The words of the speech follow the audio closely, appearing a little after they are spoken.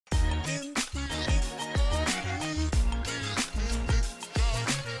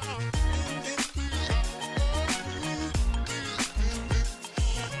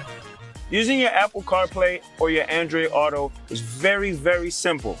Using your Apple CarPlay or your Android Auto is very, very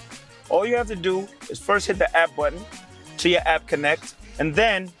simple. All you have to do is first hit the app button to your app connect, and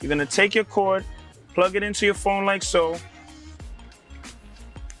then you're gonna take your cord, plug it into your phone like so,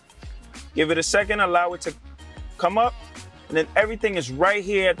 give it a second, allow it to come up, and then everything is right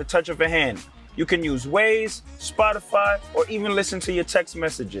here at the touch of a hand. You can use Waze, Spotify, or even listen to your text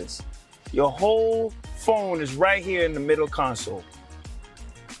messages. Your whole phone is right here in the middle console.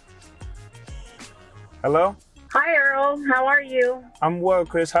 Hello? Hi, Earl. How are you? I'm well,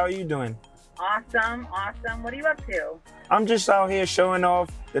 Chris. How are you doing? Awesome, awesome. What are you up to? I'm just out here showing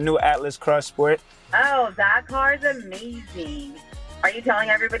off the new Atlas Cross Sport. Oh, that car is amazing. Are you telling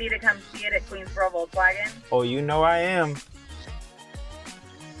everybody to come see it at Queensboro Volkswagen? Oh, you know I am.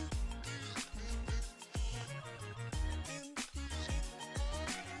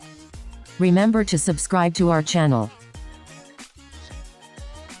 Remember to subscribe to our channel.